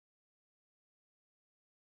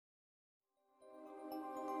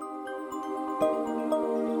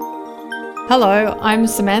Hello, I'm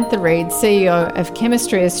Samantha Reid, CEO of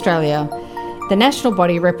Chemistry Australia, the national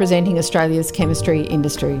body representing Australia's chemistry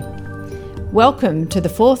industry. Welcome to the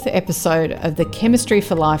fourth episode of the Chemistry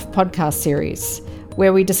for Life podcast series,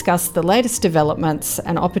 where we discuss the latest developments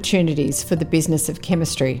and opportunities for the business of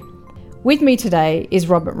chemistry. With me today is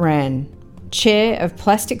Robert Moran, Chair of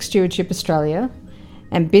Plastic Stewardship Australia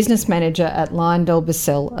and Business Manager at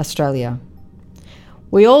LyondellBasell Australia.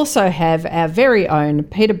 We also have our very own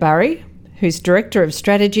Peter Burry, who's Director of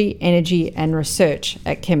Strategy, Energy and Research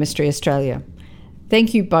at Chemistry Australia.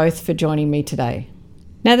 Thank you both for joining me today.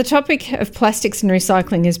 Now, the topic of plastics and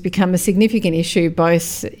recycling has become a significant issue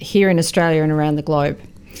both here in Australia and around the globe.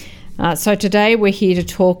 So today we're here to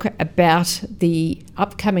talk about the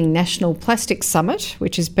upcoming National Plastics Summit,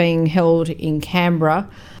 which is being held in Canberra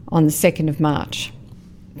on the 2nd of March.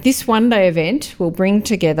 This one-day event will bring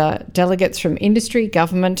together delegates from industry,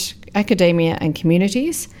 government, academia and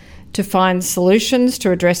communities to find solutions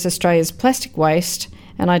to address Australia's plastic waste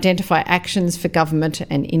and identify actions for government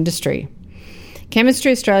and industry.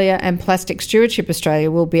 Chemistry Australia and Plastic Stewardship Australia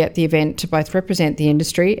will be at the event to both represent the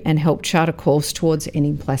industry and help chart a course towards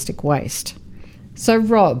ending plastic waste. So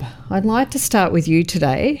Rob, I'd like to start with you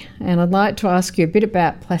today, and I'd like to ask you a bit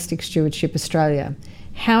about Plastic Stewardship Australia,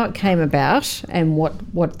 how it came about and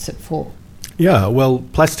what's it for? Yeah, well,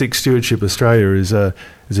 Plastic Stewardship Australia is an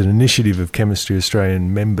initiative of Chemistry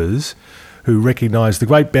Australian members who recognise the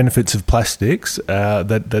great benefits of plastics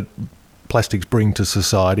that plastics bring to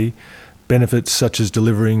society, benefits such as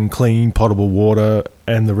delivering clean, potable water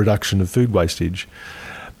and the reduction of food wastage.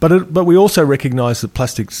 But we also recognise that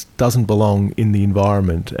plastics doesn't belong in the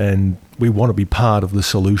environment, and we want to be part of the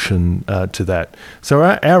solution to that. So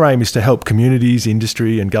our aim is to help communities,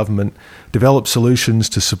 industry and government develop solutions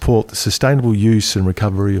to support the sustainable use and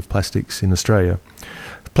recovery of plastics in Australia.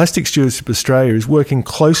 Plastic Stewardship Australia is working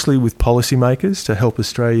closely with policymakers to help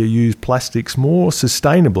Australia use plastics more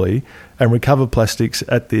sustainably and recover plastics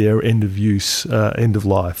at their end of use, end of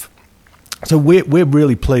life. So we're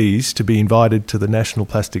really pleased to be invited to the National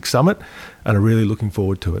Plastics Summit and are really looking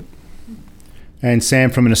forward to it. And Sam,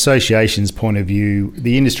 from an association's point of view,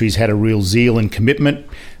 the industry's had a real zeal and commitment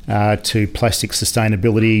to plastic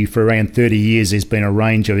sustainability. For around 30 years, there's been a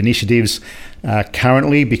range of initiatives.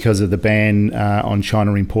 Currently, because of the ban on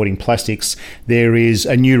China importing plastics, there is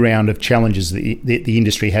a new round of challenges that the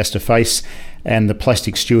industry has to face. And the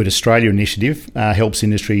Plastic Steward Australia initiative helps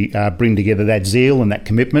industry bring together that zeal and that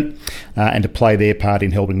commitment and to play their part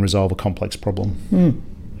in helping resolve a complex problem.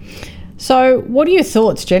 So what are your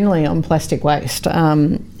thoughts generally on plastic waste?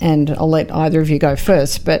 And I'll let either of you go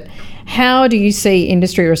first, but how do you see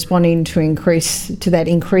industry responding to that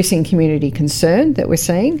increasing community concern that we're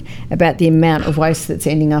seeing about the amount of waste that's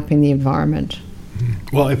ending up in the environment?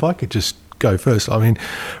 Well, if I could just go first. I mean,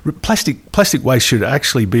 plastic waste should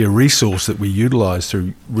actually be a resource that we utilise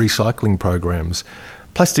through recycling programs.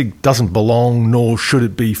 Plastic doesn't belong, nor should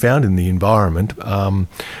it be found in the environment.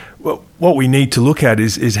 Well, what we need to look at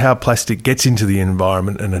is how plastic gets into the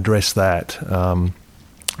environment and address that.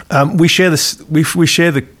 We share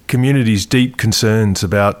the community's deep concerns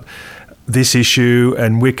about this issue,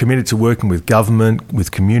 and we're committed to working with government,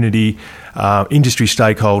 with community, industry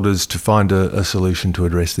stakeholders to find a solution to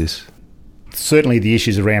address this. Certainly the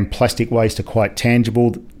issues around plastic waste are quite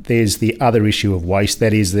tangible. There's the other issue of waste,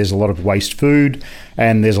 that is there's a lot of waste food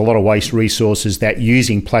and there's a lot of waste resources that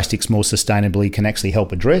using plastics more sustainably can actually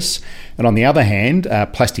help address. And on the other hand,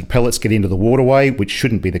 plastic pellets get into the waterway, which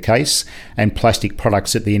shouldn't be the case, and plastic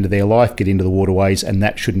products at the end of their life get into the waterways, and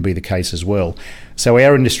that shouldn't be the case as well. So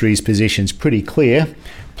our industry's position's pretty clear.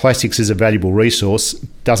 Plastics is a valuable resource,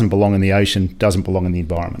 doesn't belong in the ocean, doesn't belong in the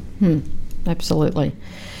environment. Absolutely.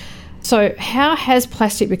 So how has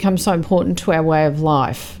plastic become so important to our way of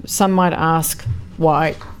life? Some might ask,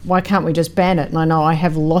 why can't we just ban it? And I know I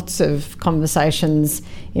have lots of conversations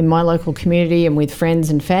in my local community and with friends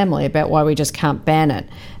and family about why we just can't ban it.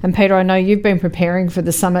 And Peter, I know you've been preparing for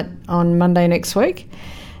the summit on Monday next week,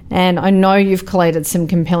 and I know you've collated some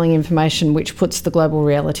compelling information which puts the global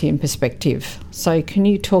reality in perspective. So can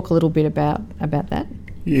you talk a little bit about that?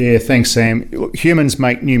 Yeah, thanks, Sam. Look, humans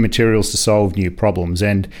make new materials to solve new problems,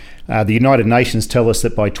 and the United Nations tell us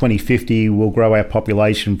that by 2050 we'll grow our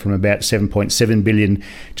population from about 7.7 billion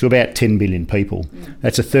to about 10 billion people.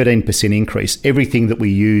 That's a 13% increase. Everything that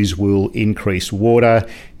we use will increase. Water,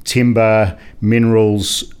 timber,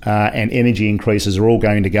 minerals and energy increases are all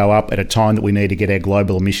going to go up at a time that we need to get our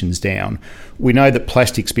global emissions down. We know that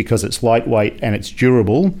plastics, because it's lightweight and it's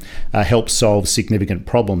durable, helps solve significant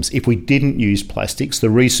problems. If we didn't use plastics, the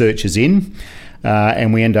research is in,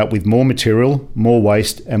 and we end up with more material, more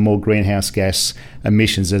waste, and more greenhouse gas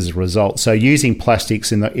emissions as a result. So using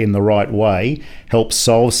plastics in the right way helps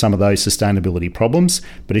solve some of those sustainability problems,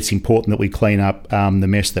 but it's important that we clean up the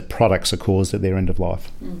mess that products are caused at their end of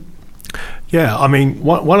life. Yeah, I mean,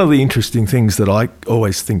 one of the interesting things that I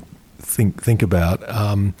always think about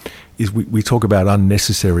is we talk about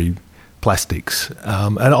unnecessary plastics,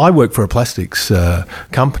 and I work for a plastics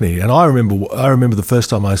company, and I remember the first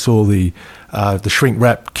time I saw the shrink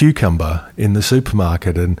wrapped cucumber in the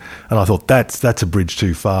supermarket, and I thought that's a bridge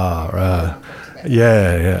too far.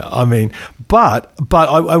 Yeah. I mean, but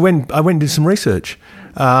I went and did some research.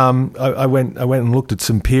 I went and looked at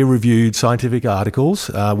some peer reviewed scientific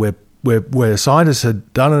articles where scientists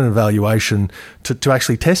had done an evaluation to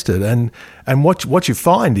actually test it, and what you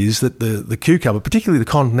find is that the cucumber, particularly the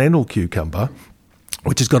continental cucumber,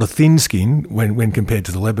 which has got a thin skin when compared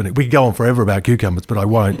to the Lebanese. We could go on forever about cucumbers, but I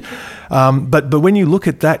won't. But when you look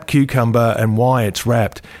at that cucumber and why it's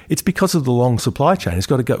wrapped, it's because of the long supply chain. It's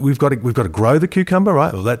got to go. We've got to grow the cucumber,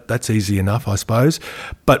 right? Well, that's easy enough, I suppose.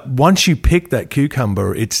 But once you pick that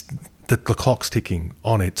cucumber, it's the clock's ticking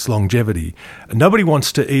on its longevity. Nobody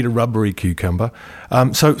wants to eat a rubbery cucumber.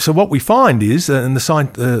 So what we find is, and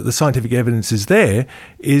the scientific evidence is there,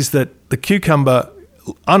 is that the cucumber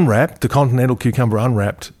unwrapped, the continental cucumber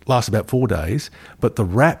unwrapped, lasts about 4 days, but the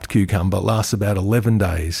wrapped cucumber lasts about 11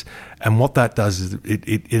 days. And what that does is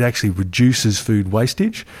it actually reduces food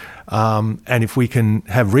wastage. And if we can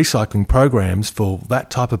have recycling programs for that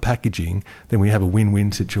type of packaging, then we have a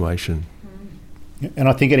win-win situation. And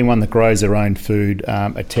I think anyone that grows their own food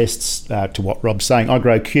attests to what Rob's saying. I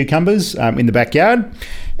grow cucumbers in the backyard,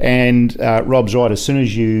 and Rob's right. As soon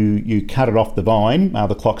as you cut it off the vine,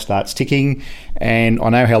 the clock starts ticking. And I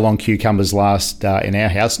know how long cucumbers last in our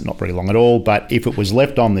house, not very long at all, but if it was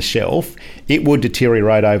left on the shelf, it would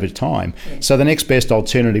deteriorate over time. Yeah. So the next best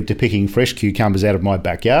alternative to picking fresh cucumbers out of my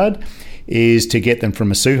backyard is to get them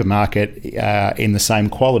from a supermarket in the same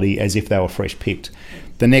quality as if they were fresh picked.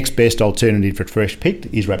 The next best alternative for fresh picked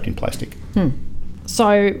is wrapped in plastic.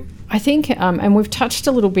 So I think, and we've touched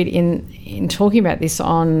a little bit in talking about this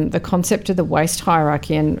on the concept of the waste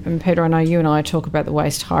hierarchy, and Peter, I know you and I talk about the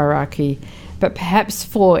waste hierarchy, but perhaps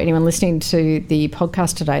for anyone listening to the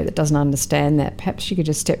podcast today that doesn't understand that, perhaps you could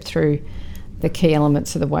just step through the key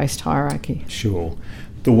elements of the waste hierarchy. Sure.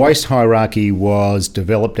 The waste hierarchy was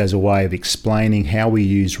developed as a way of explaining how we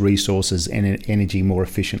use resources and energy more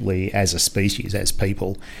efficiently as a species, as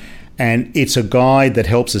people. And it's a guide that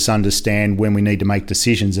helps us understand when we need to make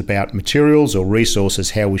decisions about materials or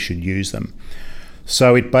resources, how we should use them.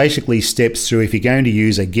 So it basically steps through, if you're going to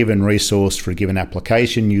use a given resource for a given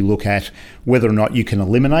application, you look at whether or not you can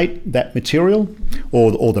eliminate that material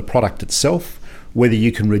or the product itself, whether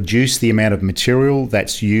you can reduce the amount of material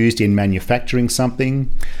that's used in manufacturing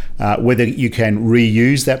something, whether you can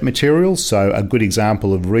reuse that material. So a good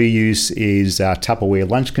example of reuse is Tupperware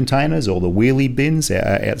lunch containers or the wheelie bins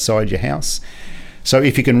outside your house. So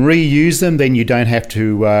if you can reuse them, then you don't have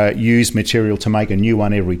to use material to make a new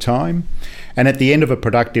one every time. And at the end of a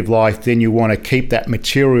productive life, then you want to keep that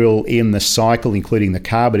material in the cycle, including the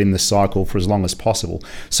carbon in the cycle, for as long as possible.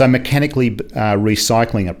 So mechanically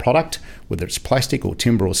recycling a product, whether it's plastic or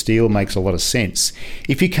timber or steel, makes a lot of sense.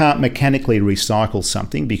 If you can't mechanically recycle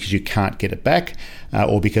something because you can't get it back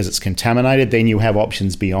or because it's contaminated, then you have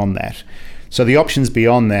options beyond that. So the options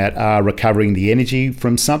beyond that are recovering the energy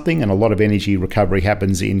from something, and a lot of energy recovery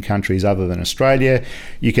happens in countries other than Australia.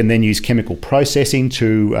 You can then use chemical processing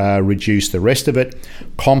to reduce the rest of it.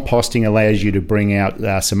 Composting allows you to bring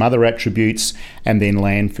out some other attributes, and then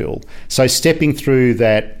landfill. So stepping through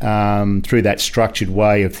that structured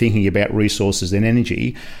way of thinking about resources and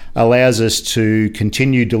energy allows us to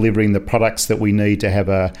continue delivering the products that we need to have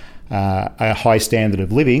a high standard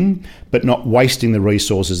of living, but not wasting the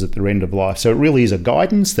resources at their end of life. So it really is a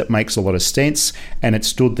guidance that makes a lot of sense, and it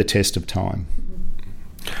stood the test of time.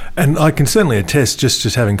 And I can certainly attest,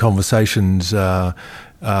 just having conversations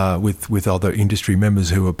with other industry members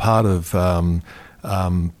who are part of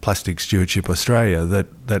Plastic Stewardship Australia,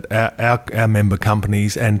 that our member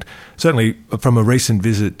companies, and certainly from a recent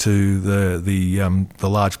visit to the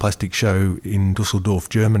large plastic show in Dusseldorf,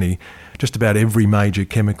 Germany, just about every major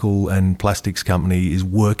chemical and plastics company is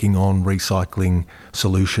working on recycling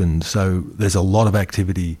solutions. So there's a lot of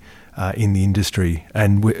activity in the industry,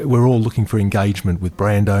 and we're all looking for engagement with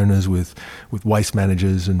brand owners, with waste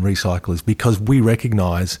managers and recyclers, because we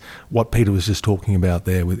recognise what Peter was just talking about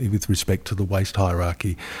there with respect to the waste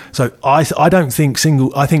hierarchy. So I think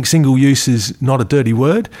single use is not a dirty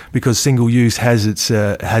word, because single use has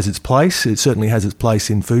its place. It certainly has its place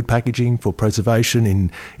in food packaging for preservation,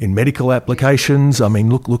 in medical applications. I mean,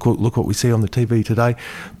 look what we see on the TV today.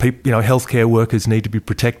 Healthcare workers need to be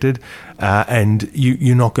protected, and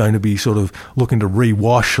you're not going to be sort of looking to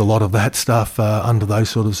rewash a lot of that stuff under those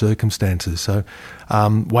sort of circumstances. So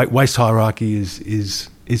waste hierarchy is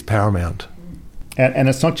paramount. And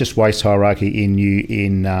it's not just waste hierarchy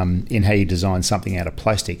in how you design something out of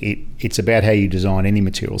plastic. It's about how you design any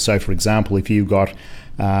material. So, for example, if you've got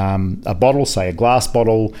a bottle, say a glass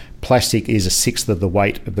bottle, plastic is 1/6 of the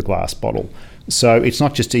weight of the glass bottle. So it's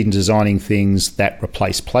not just in designing things that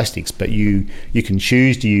replace plastics, but you can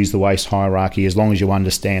choose to use the waste hierarchy as long as you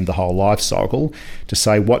understand the whole life cycle to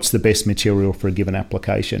say what's the best material for a given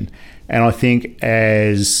application. And I think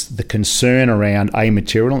as the concern around a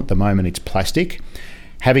material, at the moment it's plastic,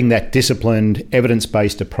 having that disciplined,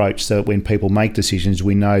 evidence-based approach so that when people make decisions,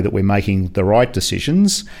 we know that we're making the right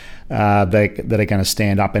decisions that are going to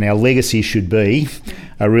stand up. And our legacy should be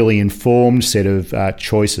a really informed set of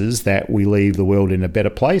choices that we leave the world in a better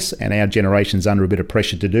place, and our generation's under a bit of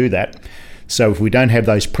pressure to do that. So if we don't have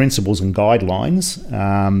those principles and guidelines,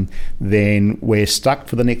 then we're stuck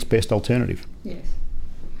for the next best alternative. Yes.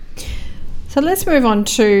 So let's move on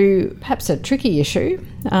to perhaps a tricky issue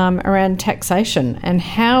around taxation and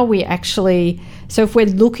how we actually... So if we're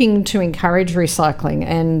looking to encourage recycling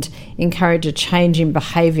and encourage a change in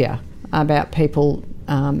behaviour about people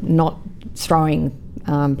not throwing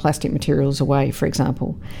plastic materials away, for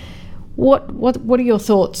example, what are your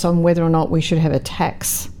thoughts on whether or not we should have a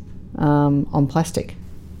tax on plastic?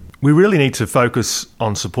 We really need to focus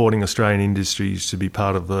on supporting Australian industries to be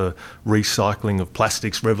part of the recycling of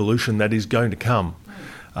plastics revolution that is going to come.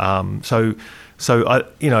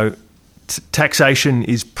 Taxation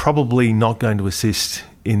is probably not going to assist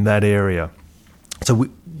in that area. So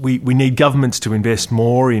we need governments to invest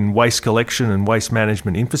more in waste collection and waste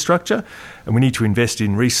management infrastructure, and we need to invest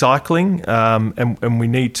in recycling, and we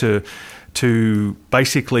need to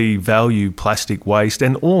basically value plastic waste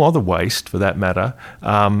and all other waste, for that matter,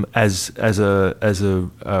 as a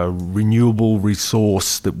renewable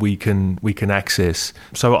resource that we can access.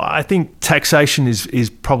 So I think taxation is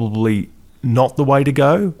probably not the way to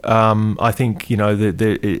go. I think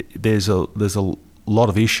there's a lot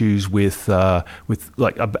of issues with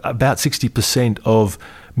like about 60% of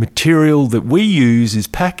material that we use is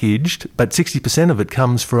packaged, but 60% of it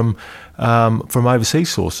comes from overseas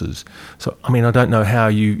sources. So I mean, I don't know how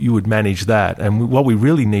you would manage that. And what we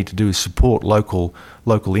really need to do is support local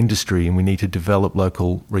industry, and we need to develop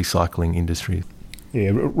local recycling industry.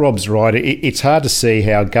 Yeah, Rob's right. It's hard to see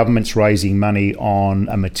how governments raising money on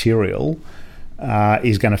a material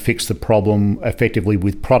is going to fix the problem effectively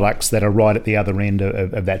with products that are right at the other end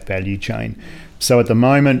of that value chain. So at the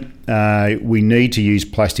moment, we need to use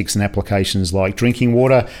plastics in applications like drinking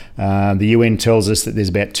water. The UN tells us that there's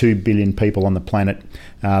about 2 billion people on the planet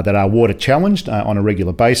that are water challenged on a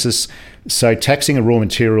regular basis. So taxing a raw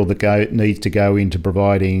material that needs to go into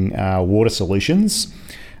providing water solutions,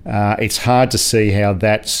 it's hard to see how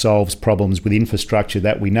that solves problems with infrastructure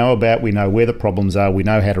that we know about. We know where the problems are. We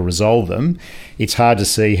know how to resolve them. It's hard to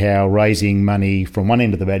see how raising money from one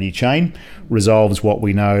end of the value chain resolves what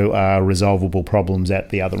we know are resolvable problems at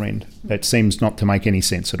the other end. It seems not to make any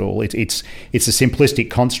sense at all. It's a simplistic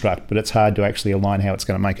construct, but it's hard to actually align how it's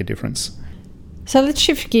going to make a difference. So let's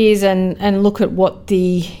shift gears and look at what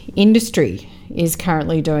the industry is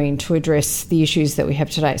currently doing to address the issues that we have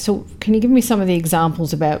today. So can you give me some of the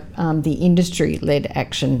examples about the industry-led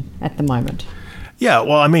action at the moment? Yeah,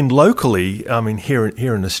 well, I mean, locally, here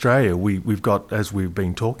in Australia, we've got, as we've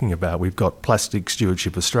been talking about, we've got Plastic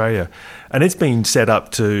Stewardship Australia, and it's been set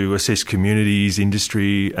up to assist communities,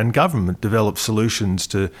 industry and government develop solutions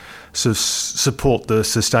to support the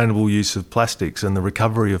sustainable use of plastics and the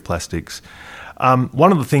recovery of plastics.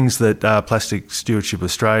 One of the things that Plastic Stewardship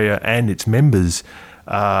Australia and its members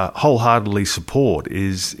wholeheartedly support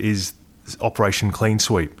is Operation Clean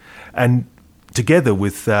Sweep, and together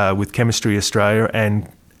with Chemistry Australia and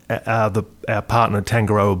our partner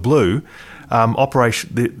Tangaroa Blue,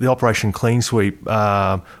 the Operation Clean Sweep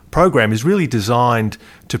program is really designed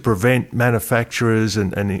to prevent manufacturers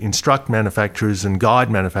and instruct manufacturers and guide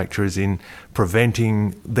manufacturers in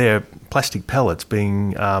preventing their plastic pellets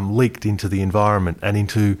being leaked into the environment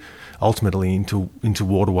and ultimately into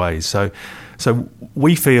waterways. So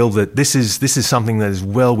we feel that this is something that is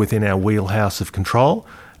well within our wheelhouse of control,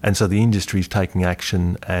 And so the industry is taking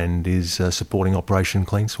action and is supporting Operation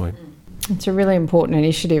Clean Sweep. It's a really important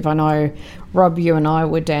initiative. I know, Rob, you and I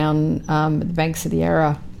were down at the banks of the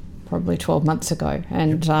Yarra probably 12 months ago,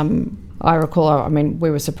 and I recall,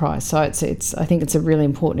 we were surprised. So it's I think it's a really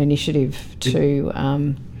important initiative to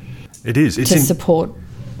support.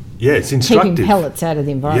 Yeah, it's instructive. Keeping pellets out of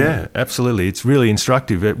the environment. Yeah, absolutely. It's really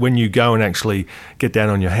instructive. When you go and actually get down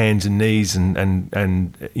on your hands and knees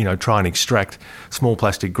and try and extract small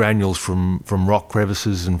plastic granules from rock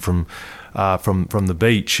crevices and from the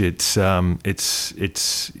beach, it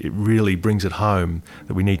really brings it home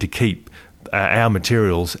that we need to keep our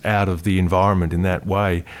materials out of the environment in that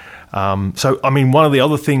way. One of the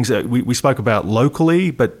other things that we spoke about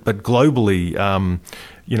locally, but globally,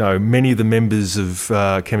 many of the members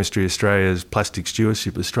of Chemistry Australia's Plastic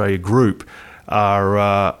Stewardship Australia group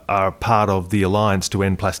are part of the Alliance to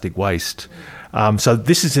End Plastic Waste. So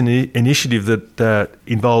this is an initiative that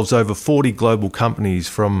involves over 40 global companies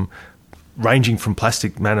ranging from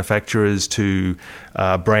plastic manufacturers to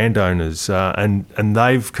brand owners, and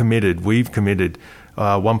we've committed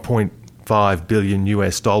 $1.5 billion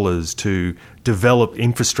to develop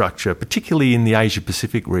infrastructure, particularly in the Asia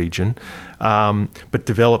Pacific region, but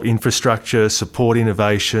develop infrastructure, support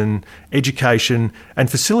innovation, education, and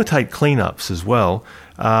facilitate cleanups as well.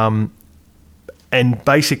 And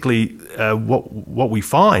basically, what we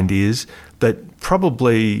find is that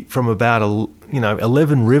probably from about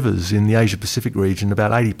 11 rivers in the Asia Pacific region,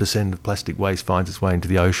 about 80% of plastic waste finds its way into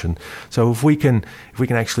the ocean. So if we can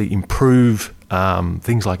actually improve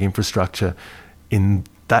things like infrastructure in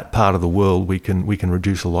that part of the world, we can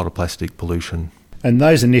reduce a lot of plastic pollution. And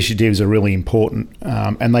those initiatives are really important,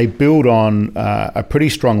 and they build on a pretty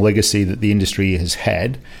strong legacy that the industry has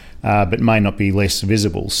had, but may not be less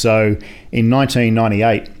visible. So in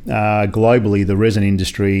 1998, globally, the resin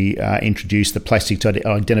industry introduced the Plastics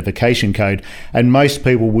Identification Code, and most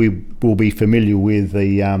people will be familiar with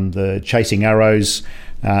the chasing arrows,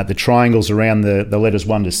 the triangles around the letters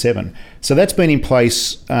 1 to 7. So that's been in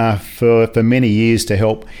place for many years to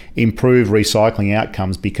help improve recycling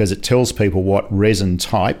outcomes, because it tells people what resin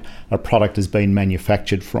type a product has been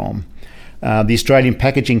manufactured from. The Australian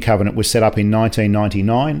Packaging Covenant was set up in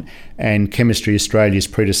 1999, and Chemistry Australia's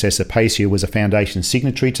predecessor, PACEA, was a foundation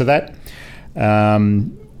signatory to that.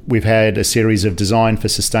 We've had a series of design for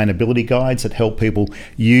sustainability guides that help people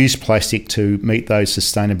use plastic to meet those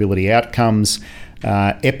sustainability outcomes.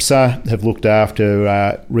 EPSA have looked after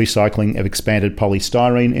recycling of expanded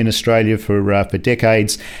polystyrene in Australia for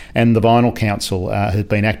decades, and the Vinyl Council has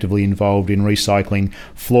been actively involved in recycling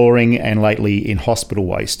flooring and lately in hospital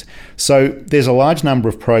waste. So there's a large number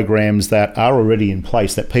of programs that are already in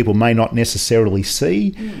place that people may not necessarily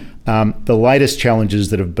see. The latest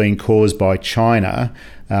challenges that have been caused by China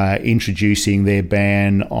introducing their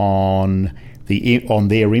ban on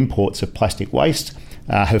their imports of plastic waste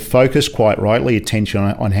have focused, quite rightly, attention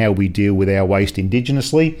on how we deal with our waste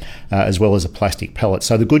indigenously, as well as a plastic pellet.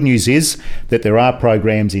 So the good news is that there are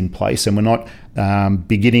programs in place, and we're not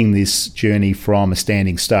beginning this journey from a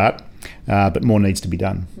standing start, but more needs to be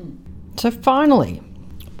done. So finally,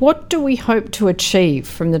 what do we hope to achieve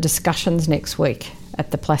from the discussions next week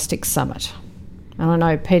at the Plastics Summit? And I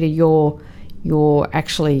know, Peter, you're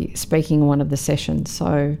actually speaking in one of the sessions,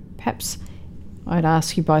 so perhaps I'd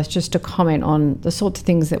ask you both just to comment on the sorts of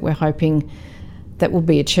things that we're hoping that will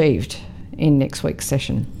be achieved in next week's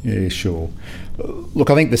session. Yeah, sure. Look,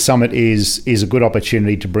 I think the summit is a good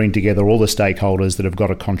opportunity to bring together all the stakeholders that have got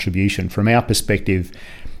a contribution. From our perspective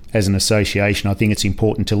as an association, I think it's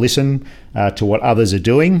important to listen to what others are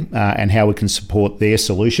doing and how we can support their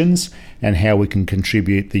solutions and how we can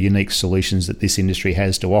contribute the unique solutions that this industry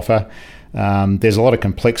has to offer. There's a lot of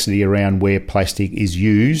complexity around where plastic is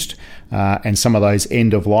used, and some of those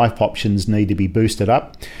end-of-life options need to be boosted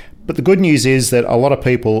up. But the good news is that a lot of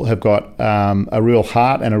people have got a real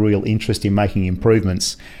heart and a real interest in making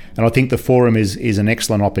improvements. And I think the forum is an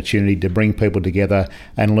excellent opportunity to bring people together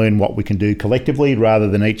and learn what we can do collectively, rather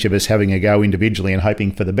than each of us having a go individually and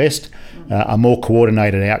hoping for the best. A more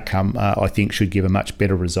coordinated outcome, I think, should give a much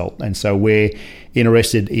better result. And so we're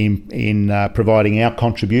interested in providing our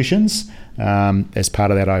contributions as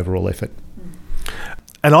part of that overall effort.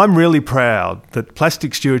 And I'm really proud that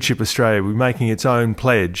Plastic Stewardship Australia will be making its own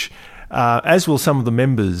pledge, as will some of the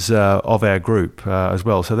members of our group as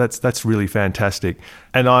well. So that's really fantastic.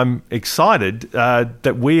 And I'm excited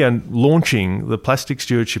that we are launching the Plastic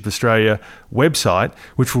Stewardship Australia website,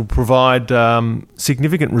 which will provide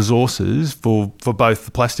significant resources for both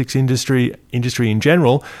the plastics industry in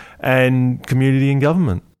general and community and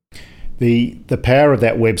government. The power of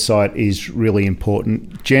that website is really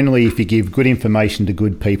important. Generally, if you give good information to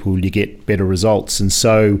good people, you get better results. And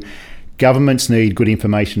so governments need good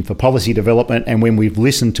information for policy development. And when we've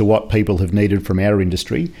listened to what people have needed from our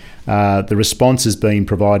industry, the response has been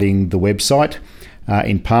providing the website.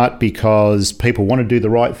 In part because people want to do the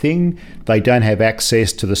right thing. They don't have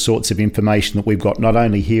access to the sorts of information that we've got not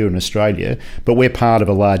only here in Australia, but we're part of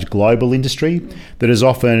a large global industry that has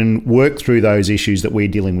often worked through those issues that we're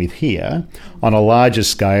dealing with here on a larger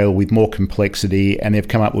scale with more complexity, and they've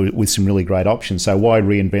come up with some really great options. So why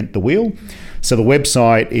reinvent the wheel? So the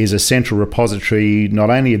website is a central repository not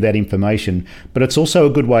only of that information, but it's also a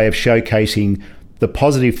good way of showcasing the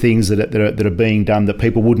positive things that are being done that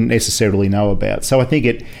people wouldn't necessarily know about. So I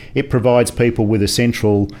think it provides people with a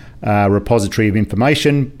central repository of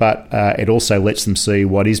information, but it also lets them see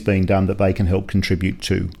what is being done that they can help contribute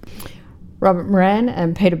to. Robert Moran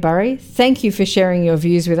and Peter Burry, thank you for sharing your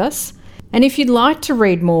views with us. And if you'd like to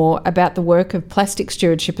read more about the work of Plastic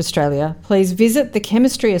Stewardship Australia, please visit the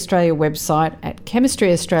Chemistry Australia website at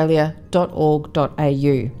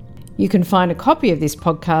chemistryaustralia.org.au. You can find a copy of this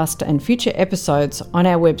podcast and future episodes on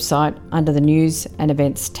our website under the News and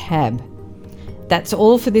Events tab. That's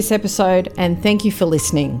all for this episode, and thank you for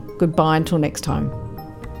listening. Goodbye until next time.